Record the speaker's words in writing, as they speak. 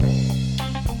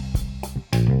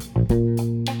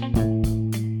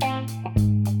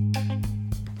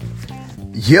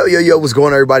Yo, what's going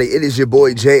on, everybody? It is your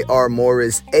boy, J.R.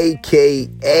 Morris,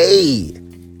 a.k.a.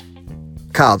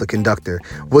 Kyle the Conductor.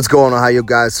 What's going on? How you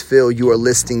guys feel? You are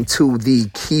listening to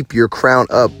the Keep Your Crown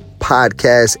Up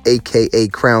podcast, a.k.a.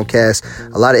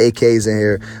 Crowncast. A lot of AKs in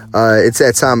here. It's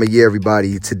that time of year,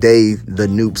 everybody. Today, the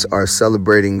Noops are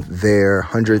celebrating their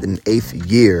 108th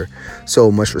year.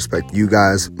 So much respect to you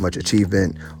guys, much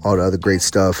achievement, all the other great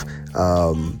stuff.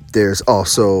 There's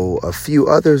also a few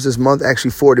others this month,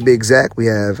 actually 4 to be exact. We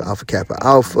have Alpha Kappa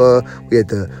Alpha. We had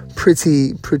the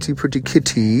pretty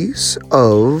kitties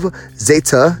of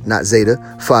Zeta, not Zeta,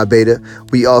 Phi Beta.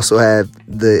 We also have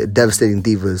the devastating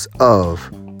divas of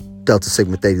Delta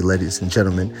Sigma Theta, ladies and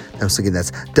gentlemen. Once again,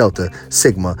 that's Delta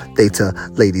Sigma Theta,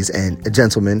 ladies and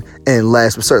gentlemen. And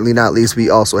last but certainly not least,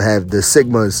 we also have the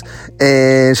Sigmas.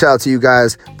 And shout out to you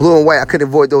guys. Blue and white, I couldn't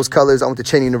avoid those colors. I went to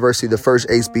Cheney University, the first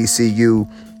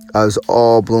HBCU. I was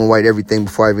all blue and white, everything,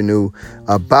 before I even knew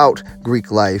about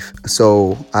Greek life.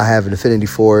 So I have an affinity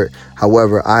for it.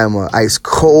 However, I am an ice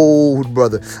cold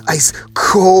brother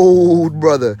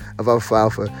of Alpha Phi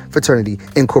Alpha Fraternity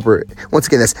Incorporated. Once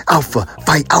again, that's Alpha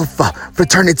Phi Alpha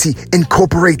Fraternity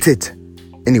Incorporated.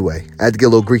 Anyway, I had to get a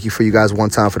little Greeky for you guys one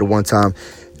time for the one time.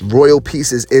 Royal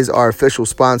Pieces is our official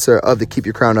sponsor of the Keep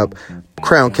Your Crown Up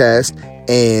Crowncast,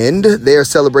 and they are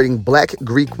celebrating Black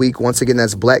Greek Week. Once again,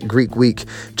 that's Black Greek Week.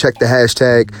 Check the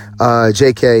hashtag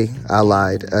JK. I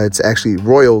lied. It's actually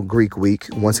Royal Greek Week.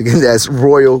 Once again, that's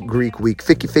Royal Greek Week.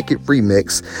 Ficky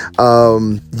remix.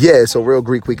 So Royal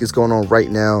Greek Week is going on right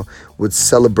now with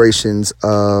celebrations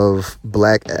of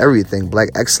Black everything, Black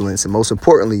excellence, and most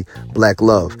importantly, Black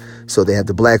love. So they have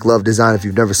the Black love design. If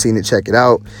you've never seen it, check it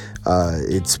out.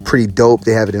 It's pretty dope.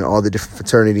 They have it in all the different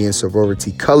fraternity and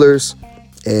sorority colors.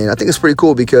 And I think it's pretty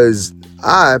cool because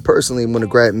I personally want to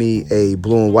grab me a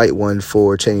blue and white one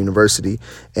for Cheney University.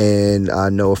 And I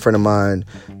know a friend of mine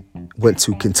went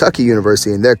to Kentucky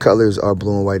University and their colors are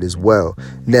blue and white as well.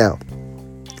 Now,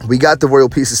 we got the Royal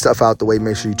Pieces stuff out the way.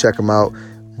 Make sure you check them out.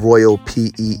 Royal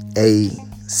Peaces,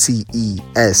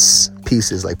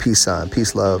 pieces like peace sign,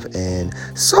 peace, love, and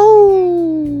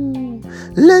soul.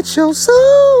 Let your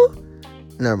soul.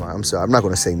 Never mind. I'm sorry. I'm not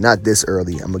going to say not this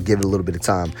early. I'm going to give it a little bit of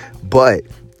time. But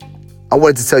I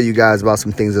wanted to tell you guys about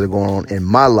some things that are going on in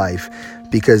my life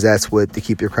because that's what the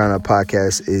Keep Your Crown Up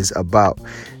podcast is about.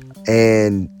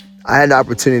 And I had an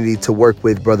opportunity to work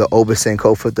with Brother Oba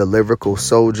Sankofa, the lyrical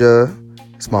soldier.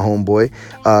 It's my homeboy.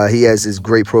 He has this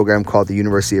great program called the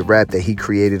University of Rap that he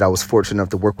created. I was fortunate enough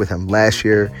to work with him last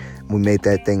year. We made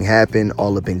that thing happen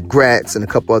all up in Gratz and a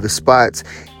couple other spots.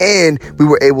 And we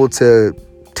were able to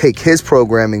take his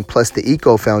programming plus the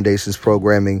Eco Foundation's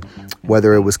programming,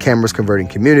 whether it was Cameras Converting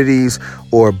Communities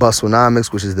or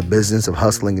Bustlenomics, which is the business of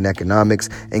hustling and economics,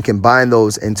 and combine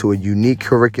those into a unique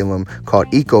curriculum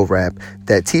called Eco Rap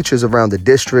that teachers around the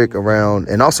district, around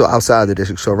and also outside of the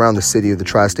district, so around the city or the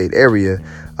tri-state area,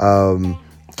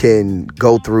 can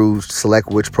go through, select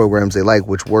which programs they like,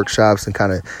 which workshops, and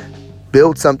kind of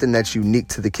build something that's unique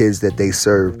to the kids that they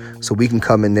serve. So we can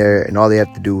come in there and all they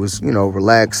have to do is,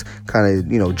 relax, kind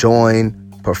of, join,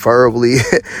 preferably,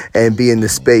 and be in the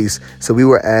space. So we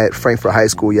were at Frankfort High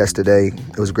School yesterday.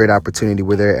 It was a great opportunity.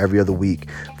 We're there every other week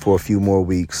for a few more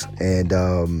weeks. And,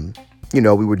 we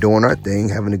were doing our thing,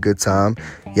 having a good time.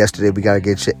 Yesterday, we got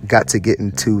to get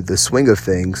into the swing of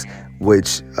things,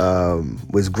 which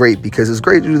was great because it's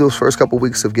great to do those first couple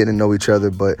weeks of getting to know each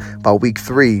other. But by week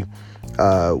 3,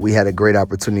 we had a great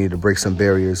opportunity to break some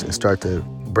barriers and start to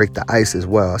break the ice as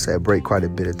well. I said break quite a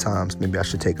bit of times. Maybe I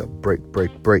should take a break.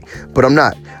 But I'm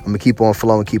not. I'm going to keep on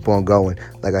flowing, keep on going.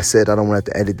 Like I said, I don't want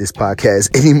to have to edit this podcast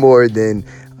any more than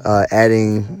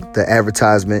adding the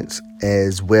advertisements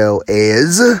as well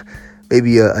as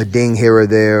maybe a ding here or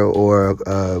there or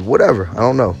whatever. I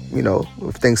don't know.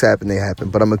 If things happen, they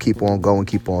happen. But I'm going to keep on going,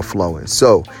 keep on flowing.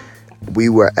 So we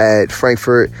were at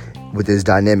Frankfort with this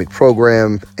dynamic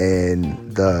program,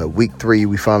 and the week 3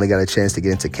 we finally got a chance to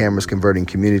get into Cameras Converting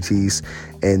Communities,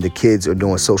 and the kids are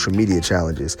doing social media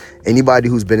challenges. Anybody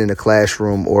who's been in a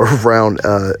classroom or around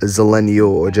Zillennial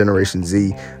or Generation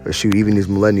Z, or shoot, even these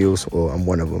millennials, or I'm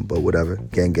one of them, but whatever,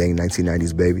 gang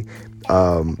 1990s baby,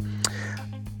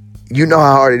 you know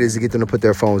how hard it is to get them to put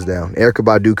their phones down. Erykah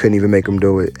Badu couldn't even make them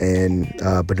do it, and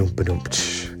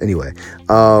anyway,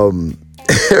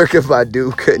 Erykah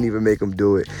Badu couldn't even make them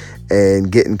do it.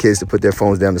 And getting kids to put their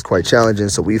phones down is quite challenging.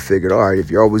 So we figured, all right, if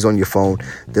you're always on your phone,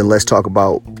 then let's talk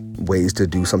about ways to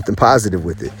do something positive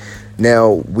with it.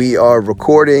 Now, we are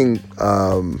recording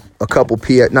a couple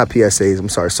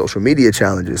social media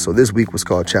challenges. So this week was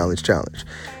called Challenge.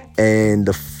 And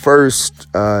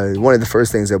one of the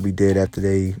first things that we did after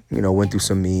they, went through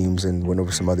some memes and went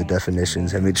over some other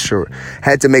definitions and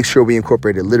had to make sure we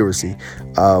incorporated literacy.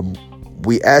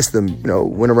 We asked them,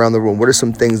 went around the room, what are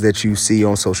some things that you see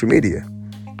on social media?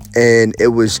 And it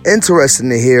was interesting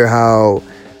to hear how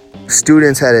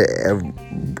students had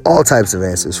all types of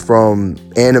answers, from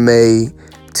anime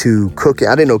to cooking.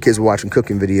 I didn't know kids were watching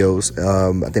cooking videos.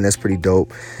 I think that's pretty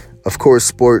dope. Of course,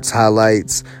 sports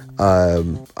highlights. I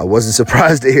wasn't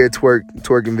surprised to hear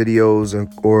twerking videos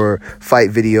or fight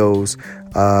videos.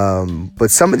 But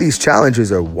some of these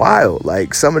challenges are wild.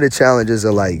 Like, some of the challenges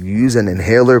are like, you use an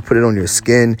inhaler, put it on your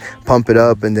skin, pump it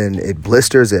up, and then it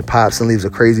blisters, it pops and leaves a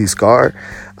crazy scar.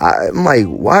 I'm like,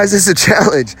 why is this a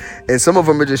challenge? And some of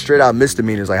them are just straight out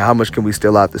misdemeanors. Like, how much can we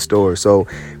steal out the store? So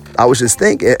I was just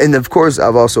thinking, and of course,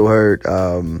 I've also heard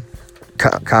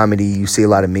comedy. You see a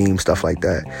lot of memes, stuff like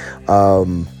that.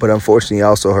 But unfortunately, I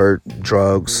also heard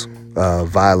drugs,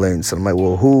 violence. And I'm like,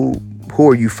 well, who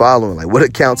are you following? Like, what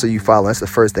accounts are you following? That's the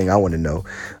first thing I want to know.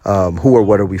 Who or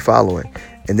what are we following?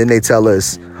 And then they tell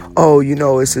us, oh,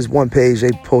 it's this one page,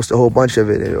 they post a whole bunch of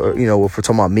it, or, if we're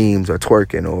talking about memes or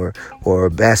twerking or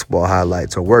basketball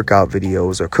highlights or workout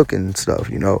videos or cooking stuff,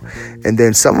 And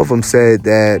then some of them said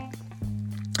that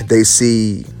they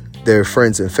see their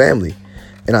friends and family.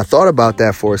 And I thought about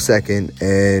that for a second,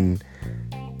 and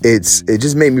it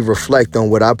just made me reflect on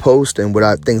what I post and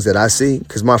things that I see.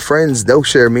 Because my friends, they'll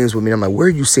share memes with me. I'm like, where are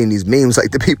you seeing these memes?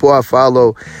 Like, the people I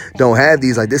follow don't have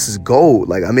these. Like, this is gold.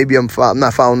 Like, maybe I'm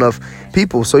not following enough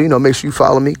people. So, make sure you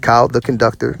follow me, Kyle the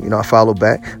Conductor. I follow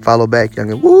back,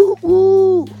 youngin'. Woo,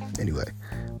 woo. Anyway,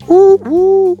 woo,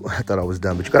 woo. I thought I was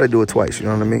done, but you got to do it twice. You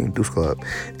know what I mean? Deuce Club.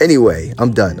 Anyway,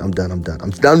 I'm done. I'm done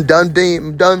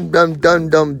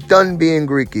being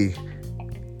Greeky.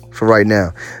 For right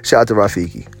now. Shout out to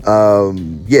Rafiki.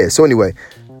 So anyway,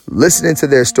 listening to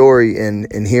their story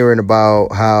and hearing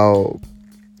about how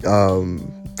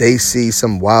they see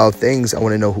some wild things, I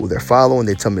want to know who they're following.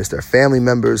 They tell me it's their family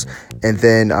members. And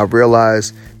then I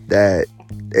realize that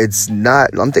it's not,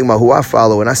 I'm thinking about who I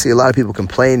follow, and I see a lot of people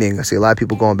complaining. I see a lot of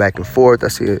people going back and forth. I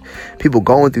see people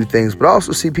going through things, but I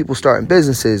also see people starting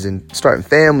businesses and starting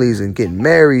families and getting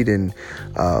married and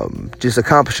just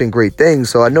accomplishing great things.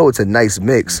 So I know it's a nice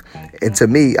mix. And to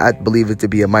me, I believe it to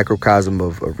be a microcosm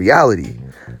of reality.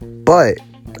 But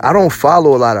I don't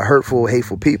follow a lot of hurtful,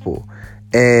 hateful people.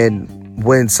 And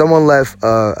when someone left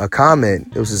a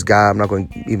comment, it was this guy, I'm not going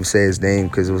to even say his name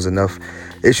because there was enough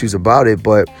issues about it,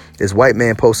 but this white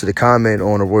man posted a comment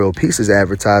on a Royal Pieces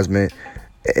advertisement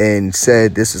and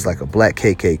said this is like a black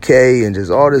KKK and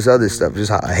just all this other stuff, just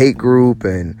a hate group,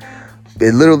 and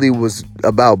it literally was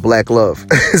about black love.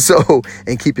 So,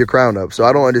 and keep your crown up. So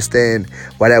I don't understand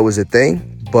why that was a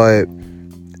thing, but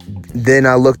then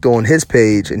I looked on his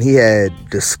page and he had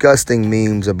disgusting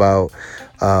memes about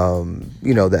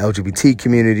the LGBT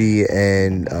community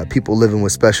and people living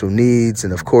with special needs,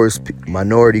 and of course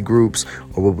minority groups,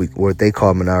 or what they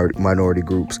call minority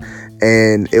groups.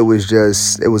 And it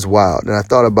was wild. And I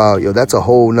thought about, that's a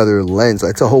whole nother lens.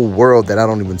 It's a whole world that I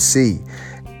don't even see,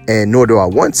 and nor do I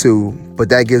want to. But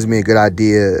that gives me a good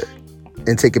idea,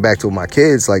 and take it back to my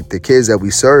kids. Like, the kids that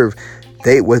we serve,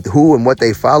 with who and what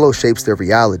they follow shapes their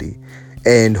reality,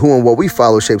 and who and what we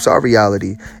follow shapes our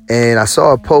reality. And I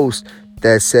saw a post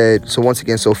that said, so once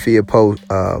again, Sophia Poe,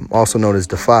 also known as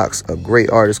The Fox, a great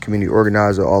artist, community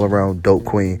organizer, all around dope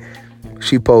queen.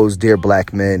 She posed, "Dear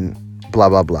black men, blah,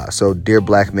 blah, blah." So, dear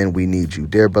black men, we need you.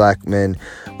 Dear black men,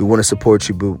 we want to support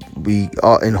you,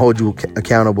 but and hold you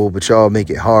accountable, but y'all make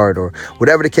it hard, or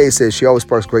whatever the case is. She always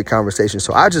sparks great conversation.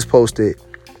 So I just posted,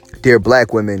 "Dear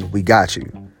black women, we got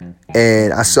you."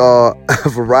 And I saw a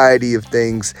variety of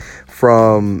things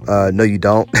from no you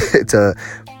don't to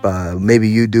maybe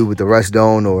you do but the rest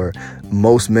don't, or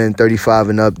most men 35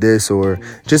 and up this, or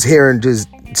just hearing just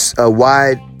a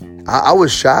wide. I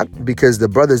was shocked because the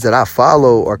brothers that I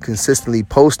follow are consistently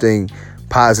posting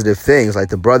positive things. Like,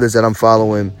 the brothers that I'm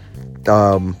following,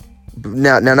 now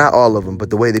not all of them,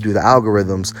 but the way they do the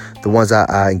algorithms, the ones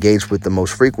I engage with the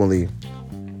most frequently,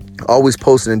 always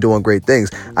posting and doing great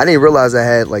things. I didn't realize I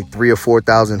had like 3,000 or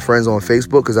 4,000 friends on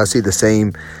Facebook, because I see the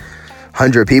same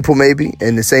 100 people maybe,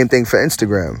 and the same thing for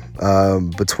Instagram.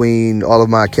 Between all of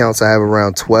my accounts, I have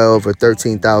around 12 or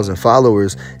 13,000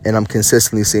 followers, and I'm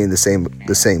consistently seeing the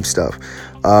same stuff.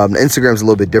 Instagram's a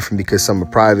little bit different because some are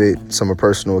private, some are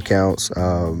personal accounts,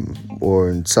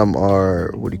 or some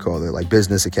are, like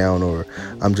business account, or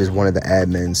I'm just one of the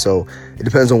admins. So it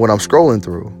depends on what I'm scrolling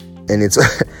through, and it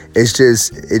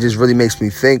just really makes me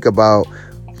think about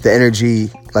the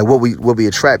energy, like what we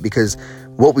attract, because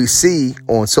what we see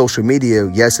on social media,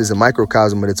 yes, is a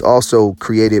microcosm, but it's also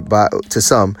created to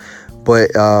some,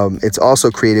 but it's also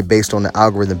created based on the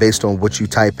algorithm, based on what you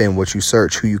type in, what you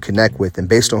search, who you connect with, and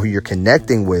based on who you're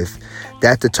connecting with,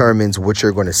 that determines what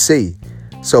you're going to see.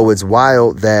 So it's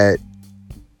wild that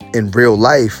in real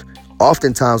life,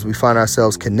 oftentimes we find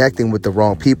ourselves connecting with the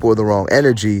wrong people or the wrong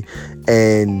energy,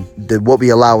 and what we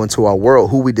allow into our world,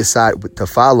 who we decide to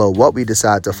follow, what we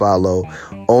decide to follow,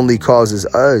 only causes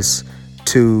us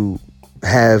to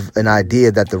have an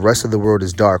idea that the rest of the world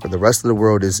is dark, or the rest of the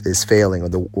world is failing, or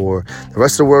the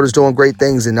rest of the world is doing great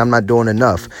things and I'm not doing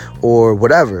enough, or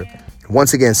whatever.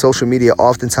 Once again, social media,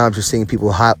 oftentimes you're seeing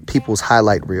people's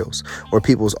highlight reels or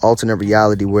people's alternate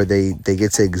reality where they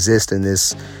get to exist in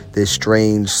this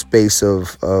strange space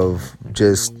of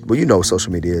just, well,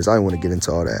 social media is. I don't want to get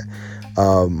into all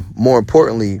that. More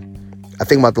importantly, I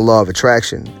think about the law of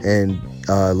attraction, and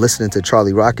listening to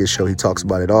Charlie Rockett's show, he talks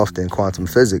about it often, quantum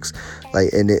physics.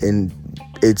 And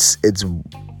it's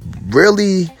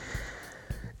really,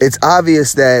 it's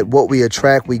obvious that what we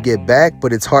attract, we get back,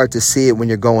 but it's hard to see it when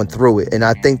you're going through it. And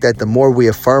I think that the more we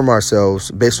affirm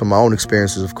ourselves, based on my own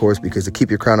experiences, of course, because the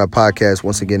Keep Your Crown Up podcast,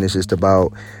 once again, is just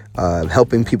about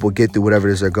helping people get through whatever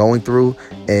it is they're going through.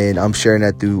 And I'm sharing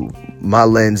that through my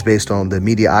lens based on the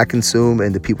media I consume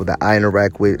and the people that I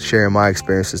interact with, sharing my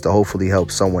experiences to hopefully help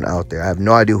someone out there. I have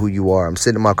no idea who you are. I'm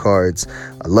sitting in my car. It's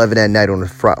 11 at night on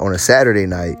a Saturday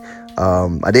night.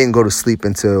 I didn't go to sleep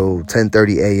until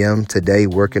 10:30 a.m. today,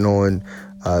 working on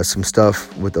some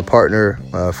stuff with a partner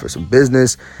for some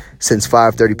business since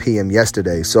 5:30 p.m.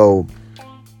 yesterday. So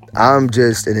I'm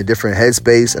just in a different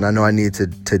headspace, and I know I need to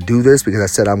do this because I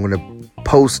said I'm going to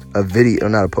post a video,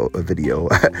 a video.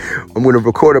 I'm going to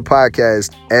record a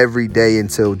podcast every day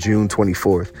until June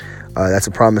 24th. That's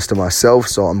a promise to myself,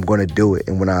 so I'm going to do it.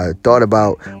 And when I thought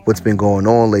about what's been going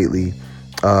on lately,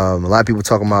 a lot of people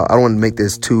talking about, I don't want to make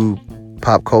this too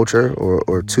pop culture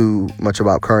or too much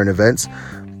about current events,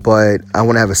 but I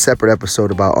want to have a separate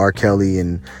episode about R. Kelly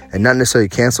and not necessarily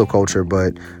cancel culture,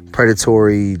 but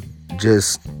predatory,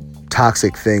 just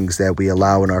toxic things that we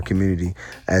allow in our community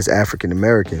as African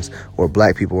Americans or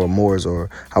Black people or Moors or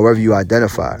however you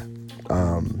identify.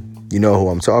 You know who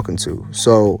I'm talking to.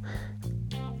 So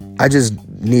I just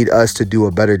need us to do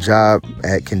a better job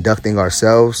at conducting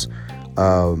ourselves.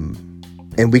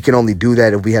 And we can only do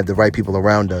that if we have the right people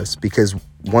around us. Because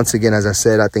once again, as I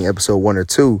said, I think episode 1 or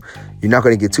 2, you're not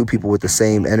going to get two people with the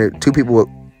same energy. Two people with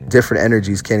different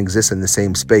energies can't exist in the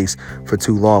same space for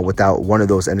too long without one of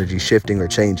those energies shifting or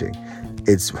changing.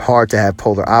 It's hard to have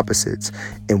polar opposites.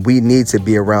 And we need to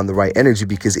be around the right energy,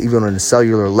 because even on a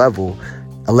cellular level,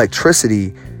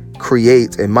 electricity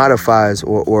creates and modifies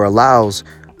or allows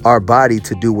our body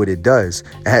to do what it does.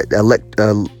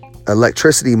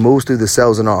 Electricity moves through the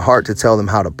cells in our heart to tell them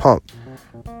how to pump.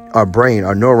 Our brain,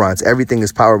 our neurons, everything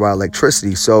is powered by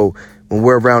electricity. So when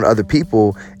we're around other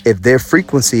people, if their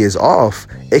frequency is off,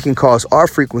 it can cause our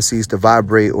frequencies to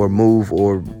vibrate or move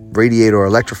or radiate or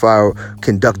electrify or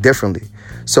conduct differently.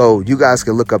 So you guys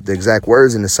can look up the exact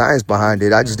words and the science behind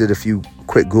it. I just did a few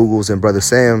quick Googles, and Brother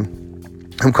Sam,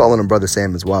 I'm calling him Brother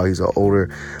Sam as well. He's an older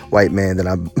white man that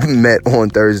I met on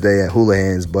Thursday at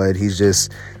Houlihan's, but he's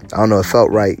just, I don't know, it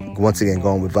felt right, once again,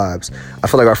 going with vibes. I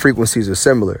feel like our frequencies are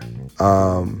similar.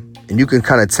 And you can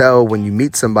kind of tell when you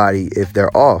meet somebody if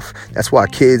they're off. That's why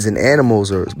kids and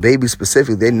animals, or babies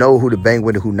specifically, they know who to bang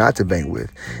with and who not to bang with.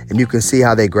 And you can see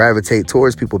how they gravitate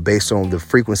towards people based on the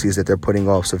frequencies that they're putting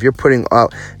off. So if you're putting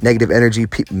out negative energy,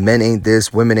 men ain't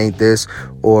this, women ain't this,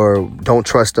 or don't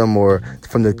trust them, or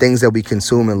from the things that we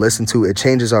consume and listen to, it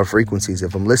changes our frequencies.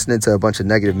 If I'm listening to a bunch of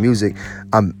negative music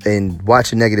and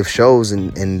watching negative shows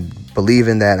and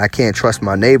believing that I can't trust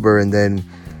my neighbor, and then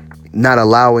not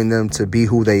allowing them to be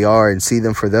who they are and see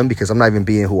them for them, because I'm not even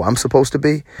being who I'm supposed to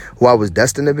be, who I was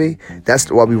destined to be.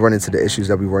 That's why we run into the issues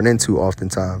that we run into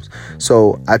oftentimes.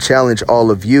 So I challenge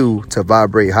all of you to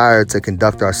vibrate higher, to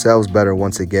conduct ourselves better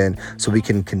once again, so we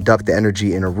can conduct the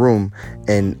energy in a room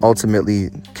and ultimately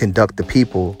conduct the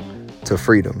people to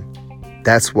freedom.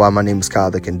 That's why my name is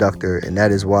Kyle the Conductor, and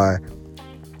that is why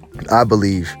I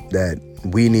believe that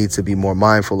we need to be more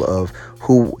mindful of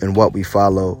who and what we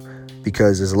follow,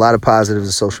 because there's a lot of positives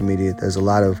in social media. There's a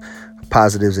lot of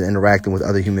positives in interacting with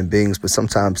other human beings, but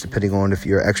sometimes, depending on if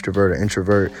you're an extrovert or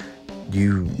introvert,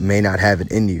 you may not have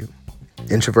it in you.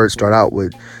 Introverts start out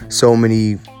with so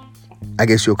many, I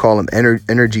guess you'll call them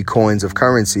energy coins of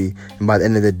currency, and by the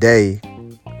end of the day,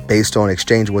 based on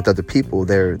exchanging with other people,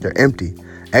 they're empty.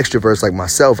 Extroverts like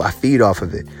myself, I feed off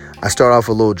of it. I start off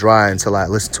a little dry until I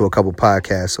listen to a couple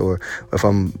podcasts, or if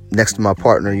I'm next to my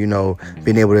partner,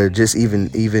 being able to just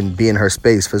even be in her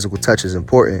space. Physical touch is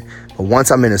important. But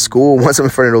once I'm in a school, once I'm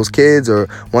in front of those kids, or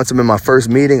once I'm in my first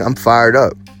meeting, I'm fired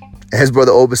up. As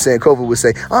Brother Oba Sankofa would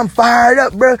say, I'm fired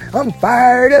up, bro. I'm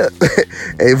fired up.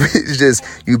 And it's just,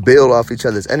 you build off each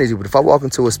other's energy. But if I walk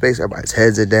into a space, everybody's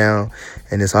heads are down,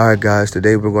 and it's, all right, guys,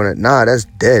 today we're going to, that's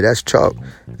dead. That's chalk.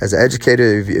 As an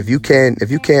educator, if you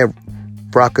can't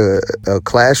rock a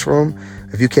classroom,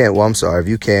 if you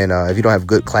don't have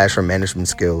good classroom management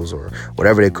skills or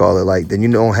whatever they call it, like, then you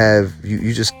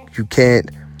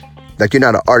can't, like, you're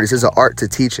not an artist. It's an art to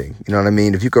teaching. You know what I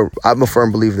mean? I'm a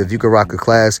firm believer that if you could rock a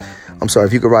class,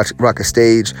 if you could rock a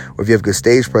stage, or if you have good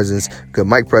stage presence, good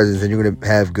mic presence, then you're going to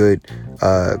have good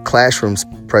classroom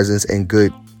presence and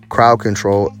good crowd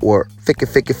control, or thick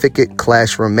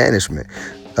classroom management,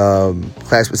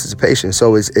 class participation.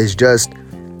 So it's just,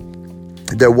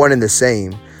 they're one and the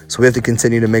same. So we have to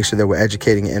continue to make sure that we're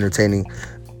educating and entertaining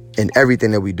in everything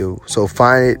that we do. So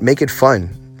make it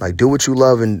fun. Like, do what you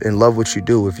love and love what you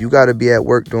do. If you got to be at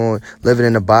work living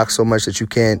in a box so much that you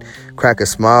can't crack a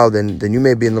smile, then you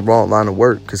may be in the wrong line of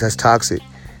work, because that's toxic.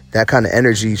 That kind of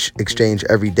energy exchange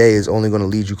every day is only going to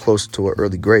lead you closer to an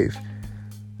early grave.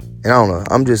 And I don't know.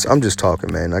 I'm just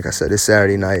talking, man. Like I said, it's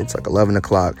Saturday night. It's like 11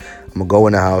 o'clock. I'm going to go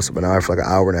in the house. I've been out for like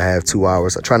an hour and a half, 2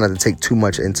 hours. I try not to take too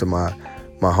much into my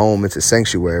home. It's a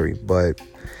sanctuary, but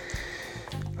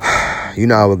you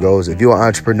know how it goes. If you're an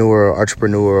entrepreneur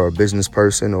or a business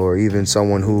person, or even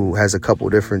someone who has a couple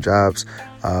different jobs,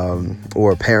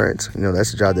 or a parent,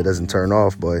 that's a job that doesn't turn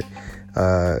off, but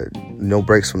no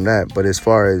breaks from that. But as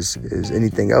far as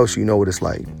anything else, you know what it's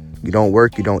like. You don't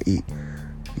work, you don't eat.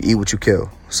 You eat what you kill.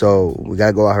 So we got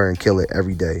to go out here and kill it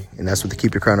every day. And that's what the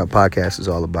Keep Your Crown Up podcast is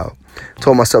all about.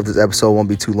 Told myself this episode won't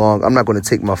be too long. I'm not going to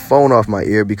take my phone off my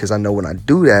ear, because I know when I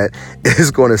do that, it's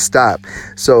going to stop.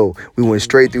 So we went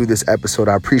straight through this episode.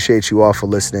 I appreciate you all for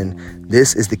listening.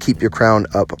 This is the Keep Your Crown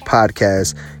Up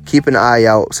podcast. Keep an eye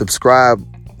out. Subscribe,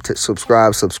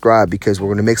 because we're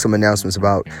going to make some announcements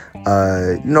about,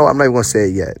 I'm not even going to say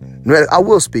it yet. I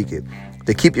will speak it.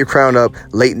 The Keep Your Crown Up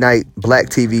late night Black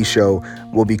TV show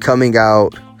will be coming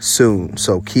out soon.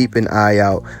 So keep an eye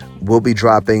out. We'll be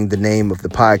dropping the name of the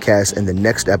podcast in the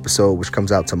next episode, which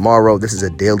comes out tomorrow. This is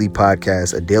a daily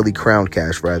podcast, a daily crown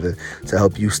cast rather, to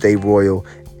help you stay royal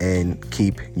and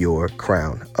keep your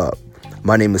crown up.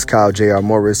 My name is Kyle J.R.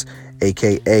 Morris,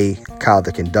 a.k.a. Kyle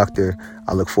the Conductor.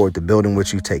 I look forward to building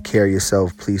with you. Take care of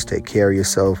yourself. Please take care of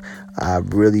yourself. I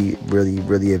really, really,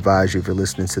 really advise you, if you're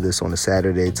listening to this on a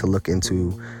Saturday, to look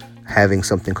into having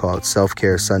something called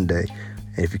Self-Care Sunday.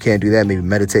 And if you can't do that, maybe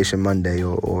Meditation Monday,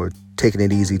 or taking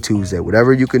it easy Tuesday.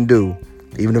 Whatever you can do,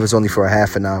 even if it's only for a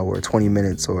half an hour or 20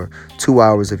 minutes or 2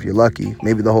 hours if you're lucky,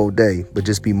 maybe the whole day. But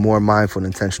just be more mindful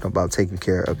and intentional about taking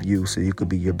care of you, so you could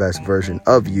be your best version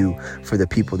of you for the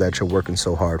people that you're working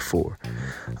so hard for.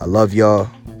 I love y'all.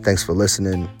 Thanks for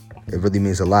listening. It really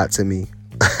means a lot to me.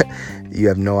 You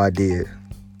have no idea.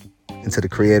 And to the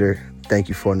Creator, thank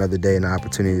you for another day and an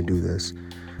opportunity to do this.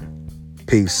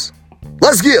 Peace.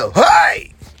 Let's go. Hey!